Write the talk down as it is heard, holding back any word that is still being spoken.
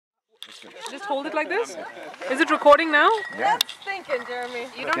Just hold it like this? Is it recording now? Yeah. That's thinking, Jeremy.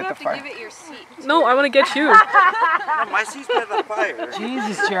 You don't have to give it your seat. No, I want to get you. No, my seat's by the fire.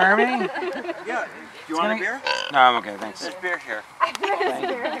 Jesus, Jeremy. Yeah. Do you want a beer? No, I'm okay, thanks. There's beer here.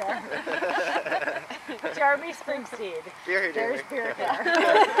 Jeremy Springsteed. Beer here, There's beer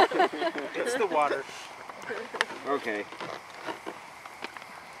here. It's the water. Okay.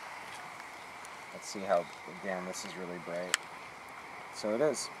 Let's see how, damn, this is really bright. So it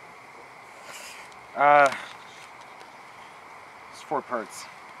is. It's 4 parts.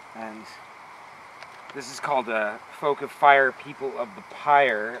 And this is called Folk of Fire, People of the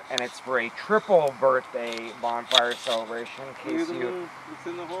Pyre, and it's for a triple birthday bonfire celebration. In case you,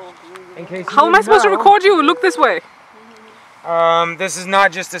 How am I supposed to record you? Look this way. This is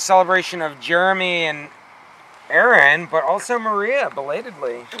not just a celebration of Jeremy and Aaron, but also Maria,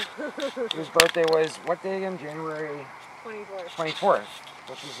 belatedly, whose birthday was, what day again? January 24th,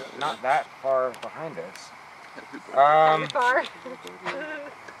 which is not that far behind us.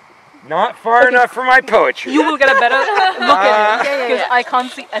 Not far enough for my poetry. You will get a better look at it, because I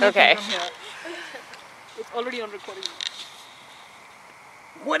can't see anything from here. It's already on recording.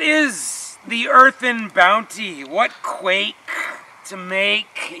 What is the earthen bounty? What quake to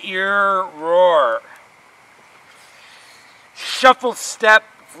make your roar? Shuffle step,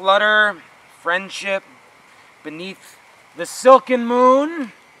 flutter, friendship, beneath the silken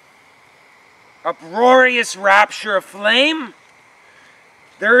moon, uproarious rapture of flame.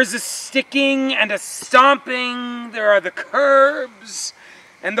 There is a sticking and a stomping, there are the curbs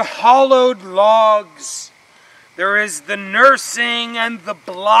and the hollowed logs. There is the nursing and the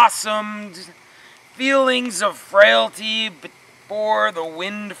blossomed, feelings of frailty before the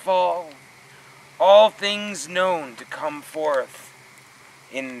windfall. All things known to come forth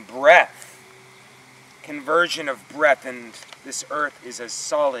in breath. Conversion of breath, and this earth is as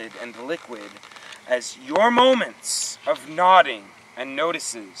solid and liquid as your moments of nodding and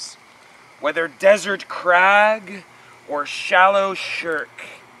notices, whether desert crag or shallow shirk,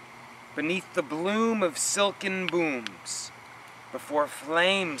 beneath the bloom of silken booms, before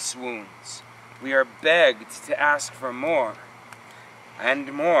flame swoons, we are begged to ask for more,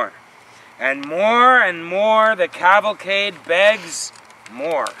 and more. And more and more, the cavalcade begs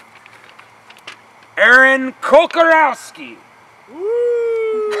more. Aaron Kokorowski.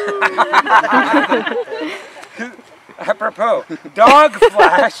 Apropos, Dog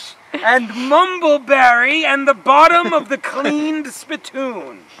Flash and Mumbleberry and the bottom of the cleaned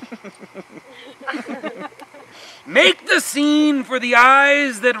spittoon. Make the scene for the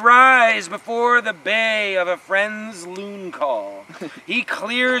eyes that rise before the bay of a friend's loon call. He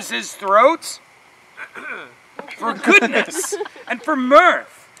clears his throat for goodness and for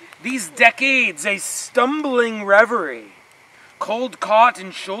mirth. These decades a stumbling reverie. Cold caught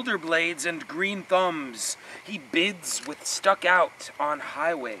in shoulder blades and green thumbs, he bids with stuck out on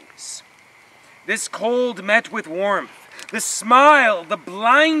highways. This cold met with warmth, the smile, the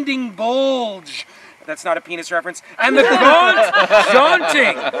blinding bulge. That's not a penis reference. And the gaunt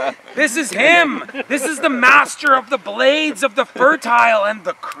jaunting. This is him. This is the master of the blades, of the fertile and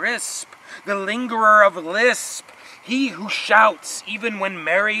the crisp, the lingerer of lisp. He who shouts even when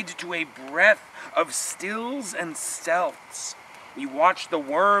married to a breath of stills and stealths. We watch the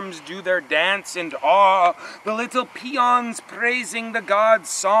worms do their dance in awe, the little peons praising the god's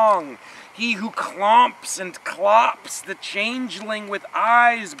song. He who clomps and clops, the changeling with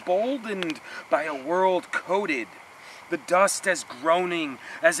eyes boldened by a world coded. The dust as groaning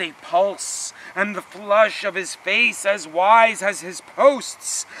as a pulse, and the flush of his face as wise as his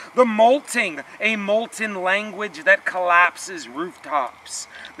posts. The molting, a molten language that collapses rooftops.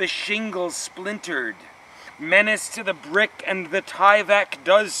 The shingles splintered. Menace to the brick, and the Tyvek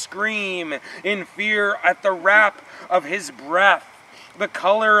does scream in fear at the rap of his breath. The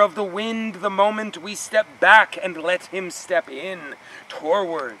color of the wind the moment we step back and let him step in.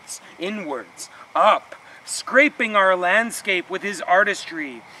 Towards, inwards, up, scraping our landscape with his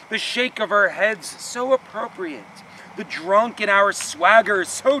artistry. The shake of our heads so appropriate. The drunk in our swagger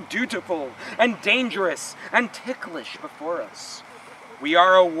so dutiful and dangerous and ticklish before us. We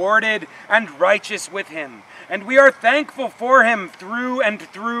are awarded and righteous with him, and we are thankful for him through and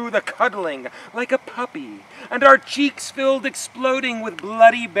through the cuddling, like a puppy, and our cheeks filled exploding with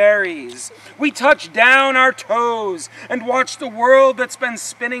bloody berries. We touch down our toes and watch the world that's been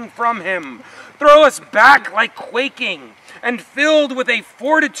spinning from him throw us back like quaking, and filled with a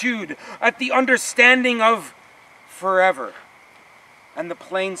fortitude at the understanding of forever, and the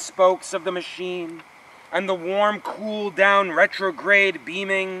plain spokes of the machine, and the warm, cool down retrograde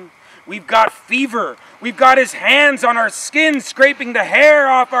beaming, We've got fever. We've got his hands on our skin, scraping the hair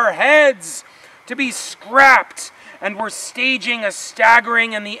off our heads to be scrapped. And we're staging a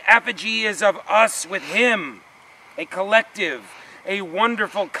staggering, and the effigy is of us with him. A collective, a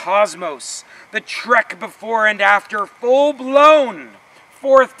wonderful cosmos. The trek before and after, full-blown.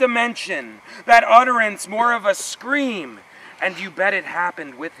 Fourth dimension. That utterance, more of a scream. And you bet it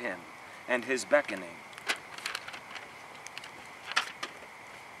happened with him and his beckoning.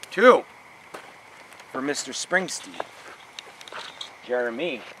 2. For Mr. Springsteed.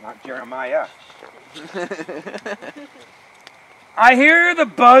 Jeremy, not Jeremiah. I hear the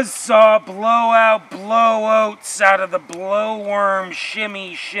buzzsaw blow out blow-oats out of the blowworm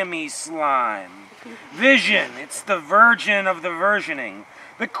shimmy shimmy slime. Vision, it's the virgin of the versioning.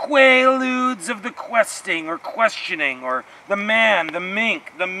 The quaaludes of the questing or questioning, or the man, the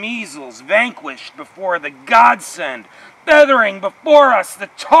mink, the measles, vanquished before the godsend, feathering before us the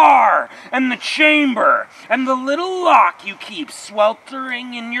tar and the chamber, and the little lock you keep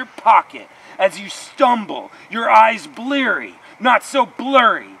sweltering in your pocket as you stumble, your eyes bleary, not so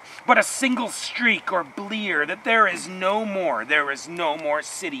blurry, but a single streak or blear that there is no more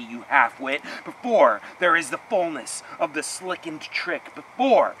city, you half-wit, before there is the fullness of the slickened trick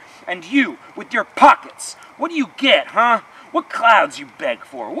before, and you, with your pockets, what do you get, huh? What clouds you beg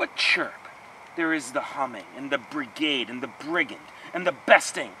for, what chirp? There is the humming, and the brigade, and the brigand, and the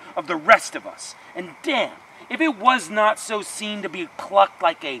besting of the rest of us, and damn, if it was not so seen to be plucked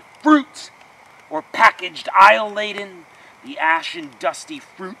like a fruit, or packaged aisle-laden, the ashen dusty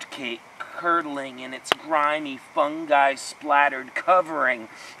fruitcake curdling in its grimy fungi-splattered covering,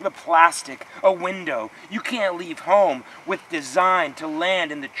 the plastic, a window. You can't leave home with design to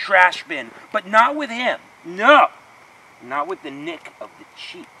land in the trash bin, but not with him. No, not with the nick of the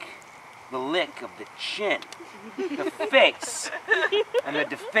cheek, the lick of the chin, the face, and the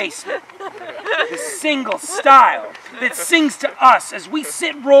defacement. The single style that sings to us as we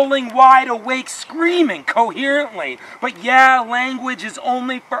sit rolling wide awake, screaming coherently. But yeah, language is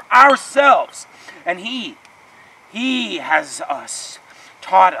only for ourselves. And he has us,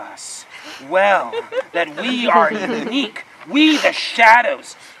 taught us well that we are unique. We, the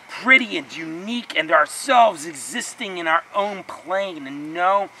shadows, pretty and unique, and ourselves existing in our own plane. And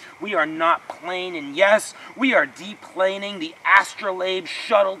no, we are not plain, and yes, we are deplaning the astrolabe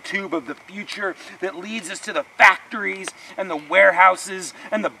shuttle tube of the future that leads us to the factories and the warehouses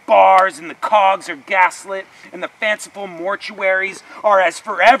and the bars, and the cogs are gaslit, and the fanciful mortuaries are as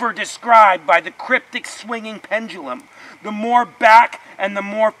forever described by the cryptic swinging pendulum. The more back and the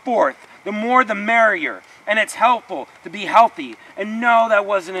more forth, the more the merrier. And it's helpful to be healthy. And no, that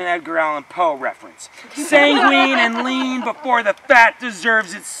wasn't an Edgar Allan Poe reference. Sanguine and lean before the fat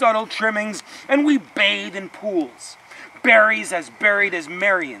deserves its subtle trimmings, and we bathe in pools. Berries as buried as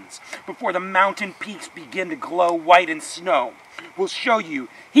Marians, before the mountain peaks begin to glow white in snow. We'll show you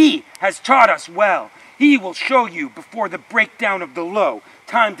he has taught us well. He will show you before the breakdown of the low.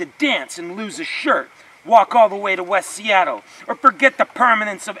 Time to dance and lose a shirt. Walk all the way to West Seattle, or forget the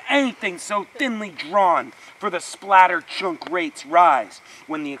permanence of anything so thinly drawn, for the splatter chunk rates rise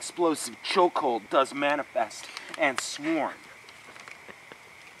when the explosive chokehold does manifest and sworn.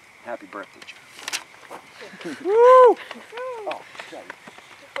 Happy birthday, Joe. Woo! Oh, sorry.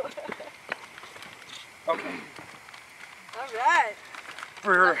 Okay. All right.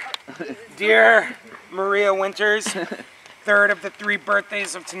 For dear Maria Winters, third of the 3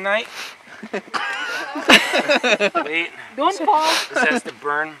 birthdays of tonight. Wait. Don't fall. This has to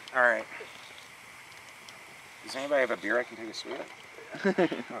burn. All right. Does anybody have a beer I can take a swig of? Oh,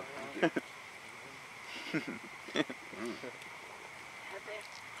 thank you.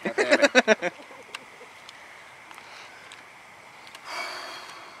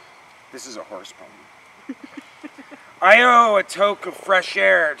 This is a horse poem. I owe a toke of fresh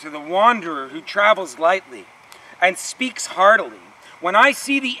air to the wanderer who travels lightly and speaks heartily. When I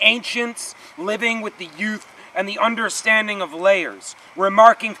see the ancients living with the youth and the understanding of layers,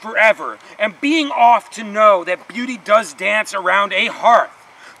 remarking forever and being off to know that beauty does dance around a hearth,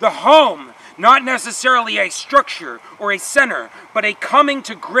 the home, not necessarily a structure or a center, but a coming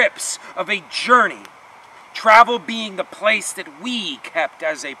to grips of a journey. Travel being the place that we kept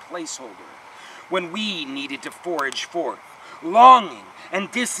as a placeholder when we needed to forage forth, longing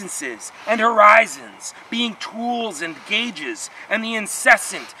and distances and horizons being tools and gauges, and the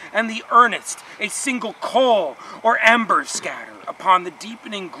incessant and the earnest, a single coal or ember scatter upon the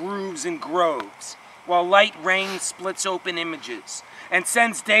deepening grooves and groves, while light rain splits open images and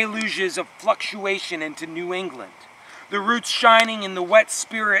sends deluges of fluctuation into New England. the roots shining in the wet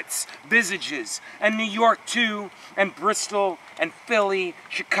spirits' visages, and New York too, and Bristol, and Philly,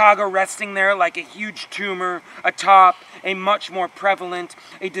 Chicago resting there like a huge tumor, atop a much more prevalent,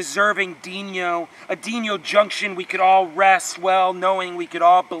 a deserving Dino, a Dino junction we could all rest well, knowing we could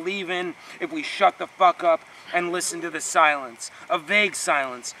all believe in if we shut the fuck up and listen to the silence, a vague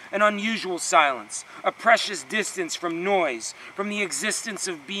silence, an unusual silence, a precious distance from noise, from the existence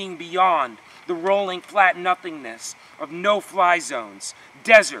of being beyond, the rolling flat nothingness of no-fly zones,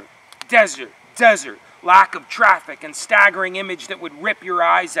 desert, desert, desert, lack of traffic and staggering image that would rip your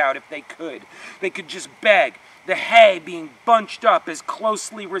eyes out if they could. They could just beg, the hay being bunched up as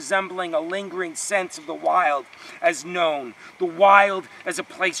closely resembling a lingering sense of the wild as known, the wild as a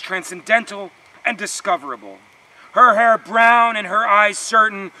place transcendental and discoverable. Her hair brown and her eyes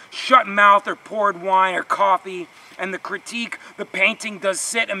certain, shut mouth or poured wine or coffee, and the critique, the painting does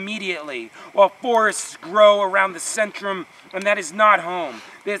sit immediately, while forests grow around the centrum, and that is not home.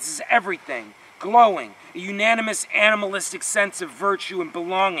 This is everything, glowing, a unanimous animalistic sense of virtue and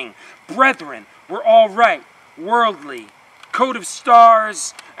belonging. Brethren, we're all right, worldly, coat of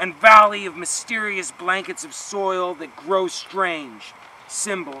stars and valley of mysterious blankets of soil that grow strange,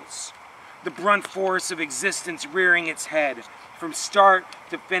 symbols. The brunt force of existence rearing its head, from start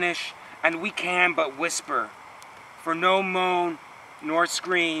to finish, and we can but whisper, for no moan nor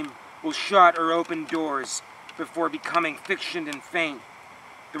scream will shut or open doors before becoming fictioned and faint.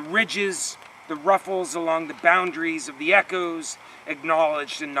 The ridges, the ruffles along the boundaries of the echoes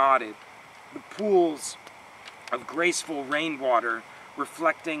acknowledged and nodded. The pools of graceful rainwater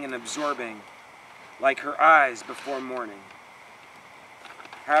reflecting and absorbing, like her eyes before morning.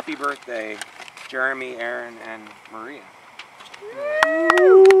 Happy birthday, Jeremy, Aaron, and Maria.